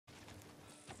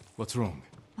What's wrong?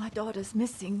 My daughter's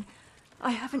missing. I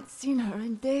haven't seen her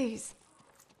in days.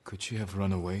 Could she have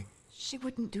run away? She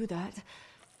wouldn't do that.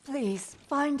 Please,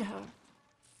 find her.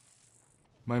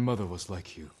 My mother was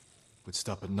like you. Would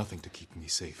stop at nothing to keep me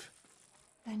safe.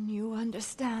 Then you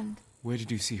understand. Where did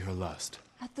you see her last?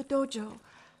 At the dojo.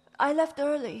 I left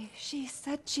early. She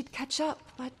said she'd catch up,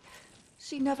 but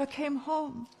she never came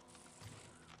home.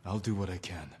 I'll do what I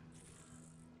can.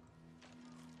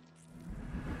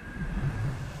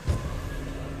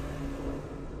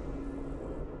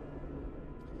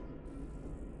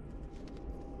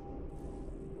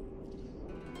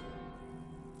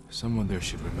 Someone there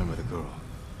should remember the girl.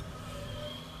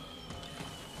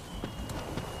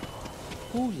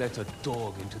 Who let a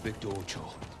dog into the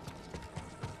dojo?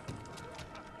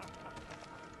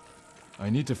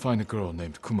 I need to find a girl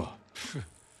named Kuma.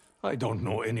 I don't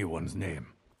know anyone's name,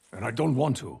 and I don't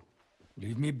want to.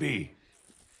 Leave me be.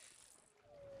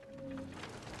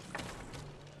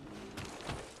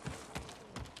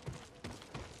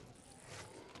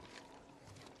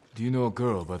 Do you know a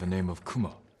girl by the name of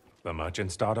Kuma? The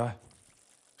merchant's daughter?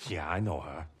 Yeah, I know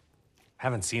her.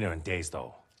 Haven't seen her in days,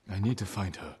 though. I need to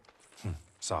find her.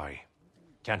 Sorry.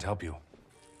 Can't help you.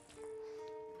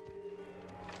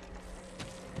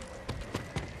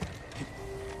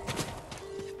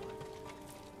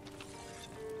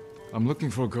 I'm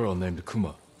looking for a girl named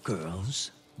Kuma.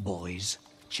 Girls, boys,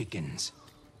 chickens.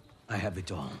 I have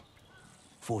it all.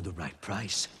 For the right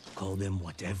price, call them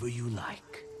whatever you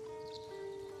like.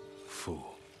 Fool.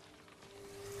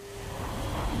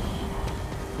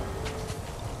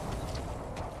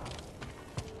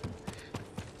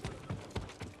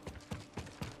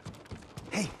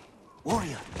 Hey,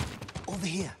 warrior, over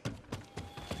here.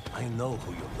 I know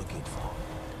who you're looking for.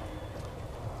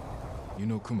 You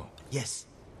know Kuma? Yes,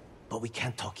 but we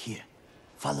can't talk here.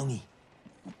 Follow me.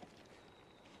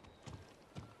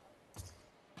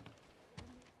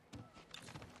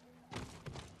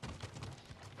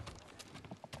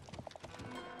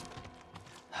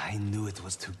 I knew it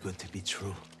was too good to be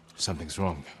true. Something's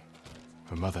wrong.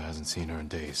 Her mother hasn't seen her in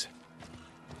days.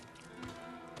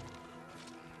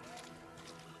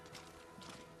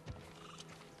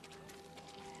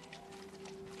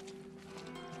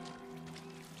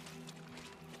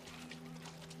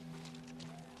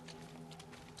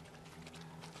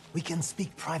 We can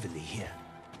speak privately here.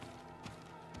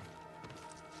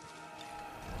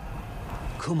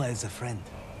 Kuma is a friend.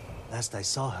 Last I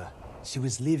saw her, she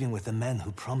was leaving with a man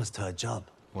who promised her a job.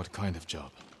 What kind of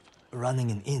job?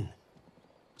 Running an inn.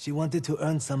 She wanted to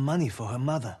earn some money for her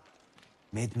mother.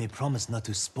 Made me promise not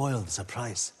to spoil the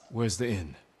surprise. Where's the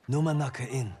inn? Numanaka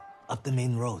Inn, up the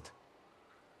main road.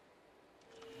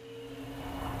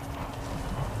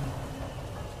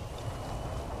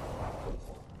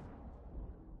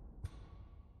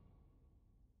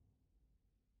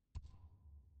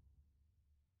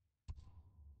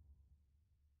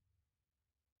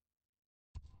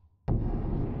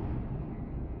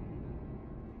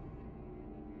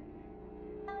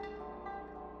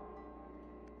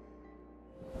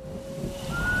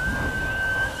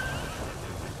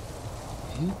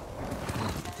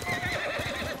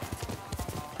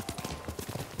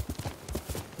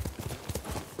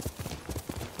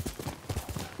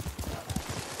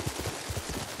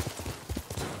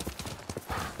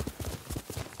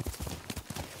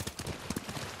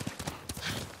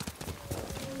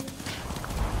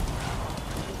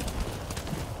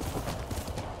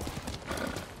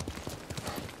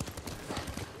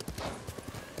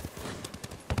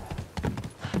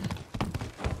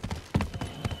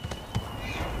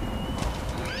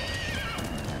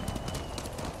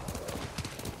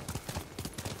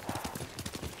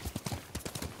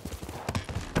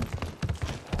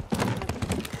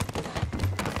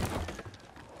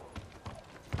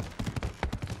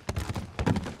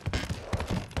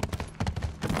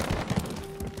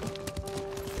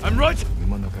 I'm right!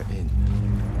 Numanaka Inn.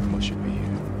 Kuma should be here.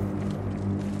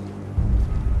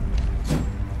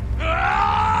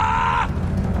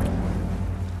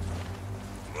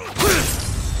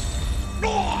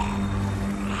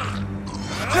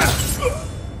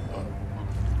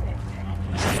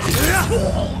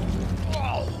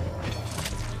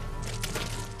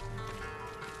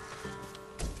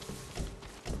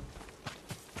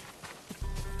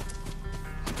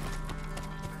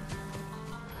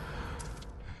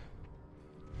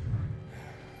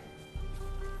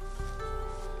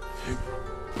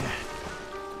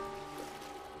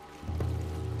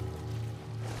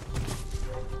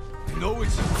 No,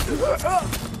 it's...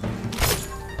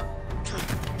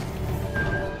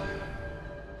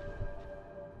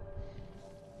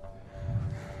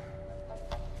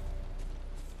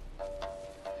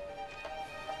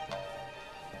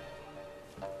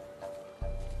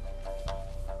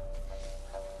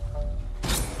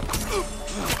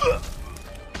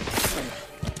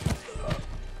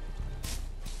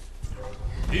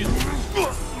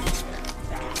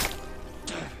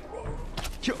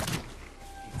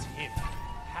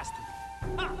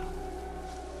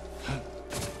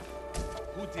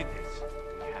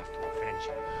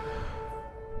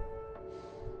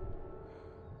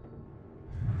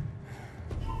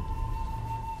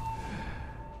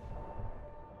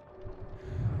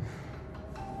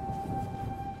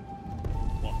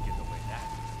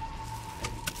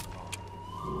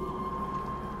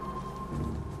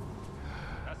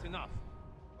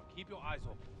 Keep your eyes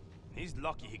open. He's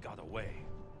lucky he got away.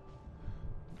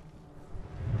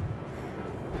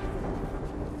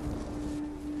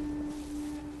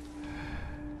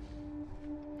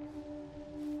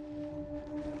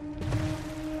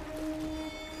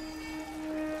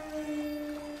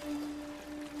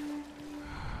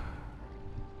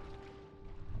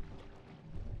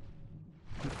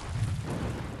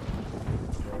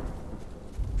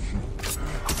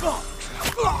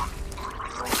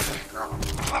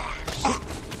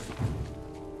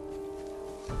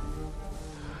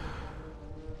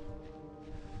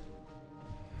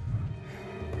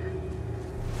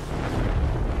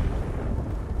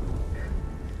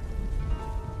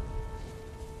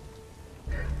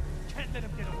 Can't let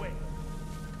him get away.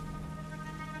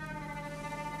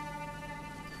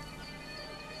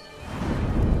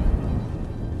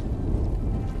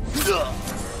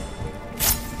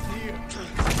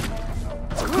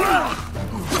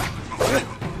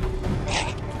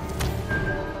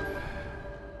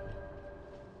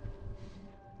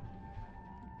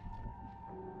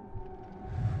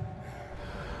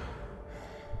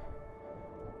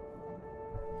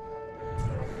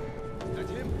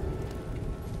 That's him.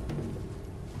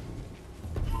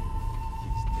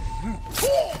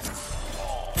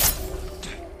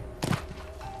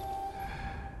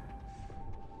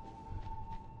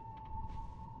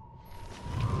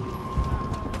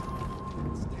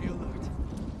 Stay alert.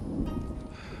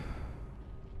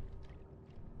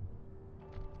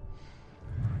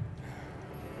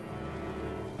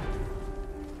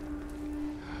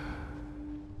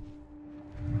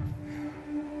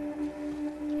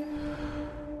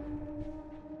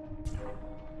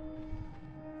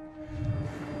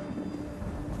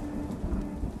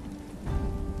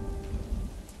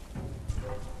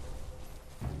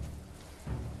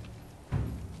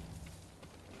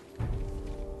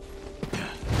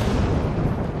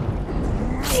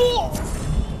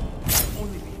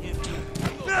 Only be him.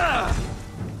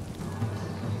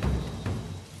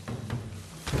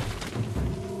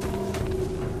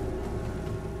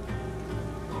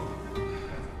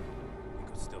 He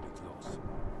could still be close.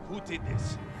 Who did this?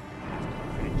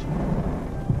 Revenge.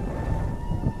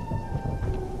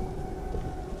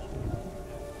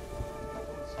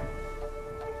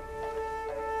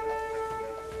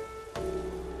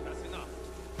 That's enough.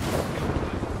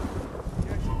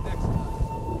 Catch him next time.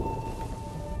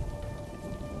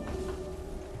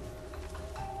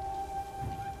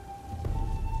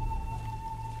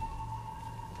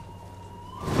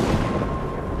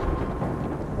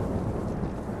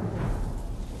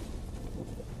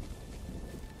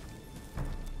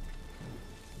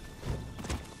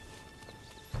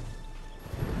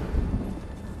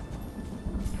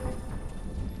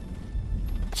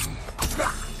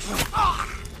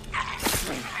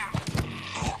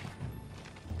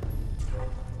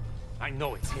 I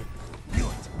know it's him. Knew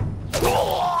it.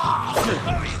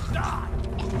 Hurry, die!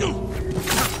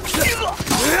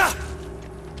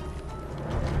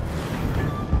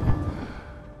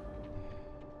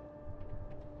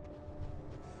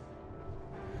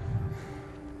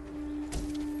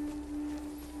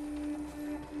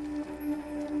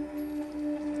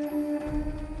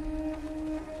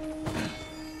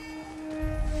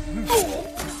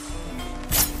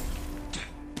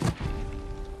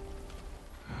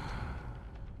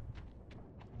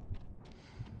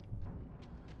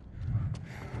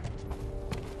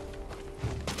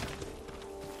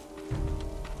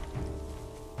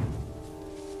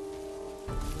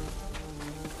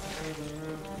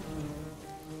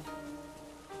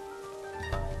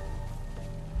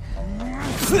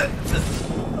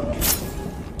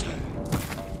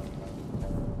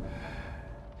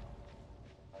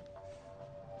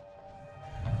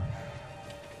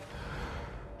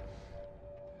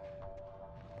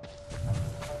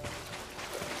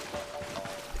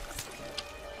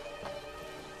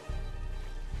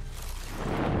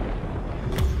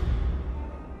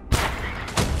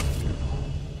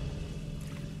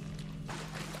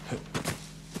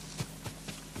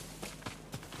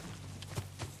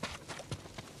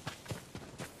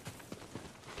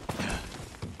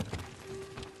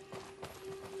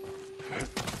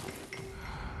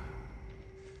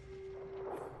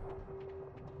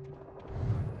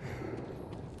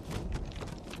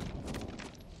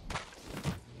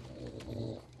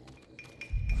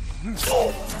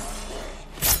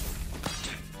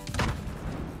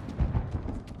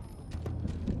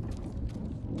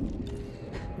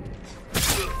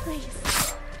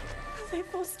 Please. They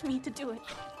forced me to do it.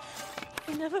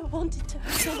 I never wanted to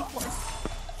hurt anyone.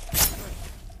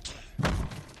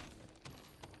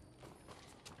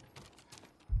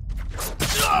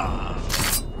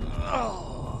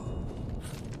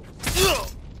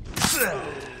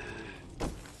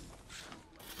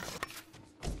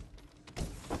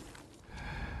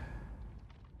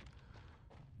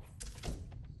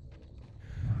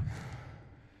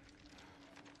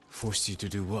 Forced you to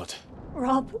do what?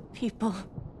 Rob people.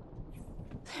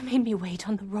 They made me wait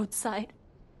on the roadside,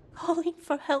 calling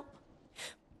for help.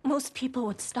 Most people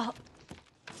would stop.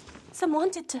 Some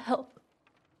wanted to help.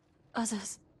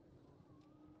 Others.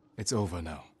 It's over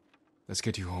now. Let's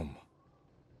get you home.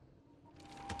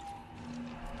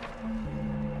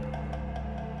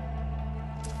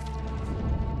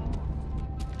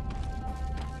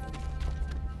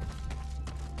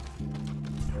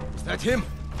 Is that him?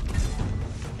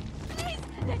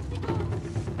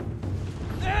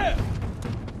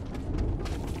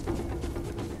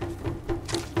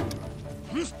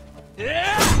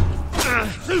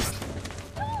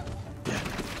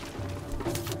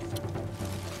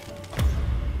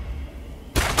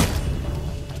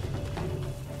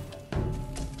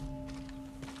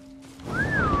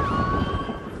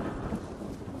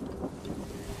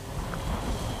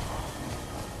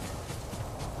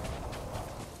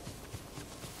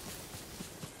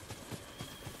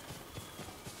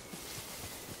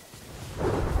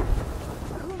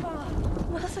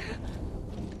 Mother.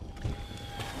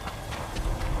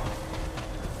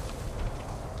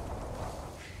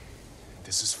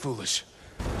 This is foolish.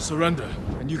 Surrender,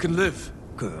 and you can live.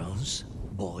 Girls,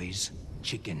 boys,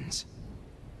 chickens.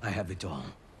 I have it all.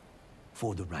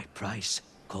 For the right price,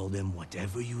 call them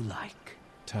whatever you like.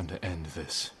 Time to end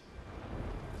this.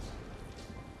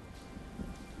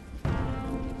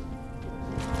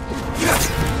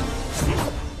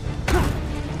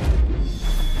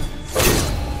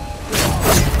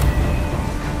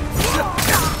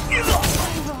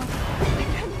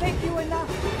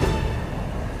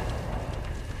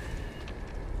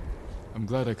 I'm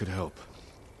glad I could help.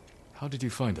 How did you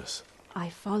find us? I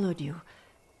followed you.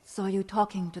 Saw you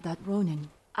talking to that Ronin.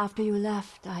 After you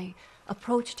left, I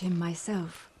approached him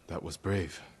myself. That was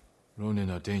brave. Ronin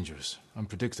are dangerous,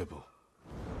 unpredictable.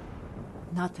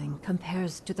 Nothing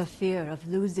compares to the fear of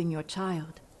losing your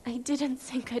child. I didn't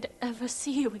think I'd ever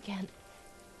see you again.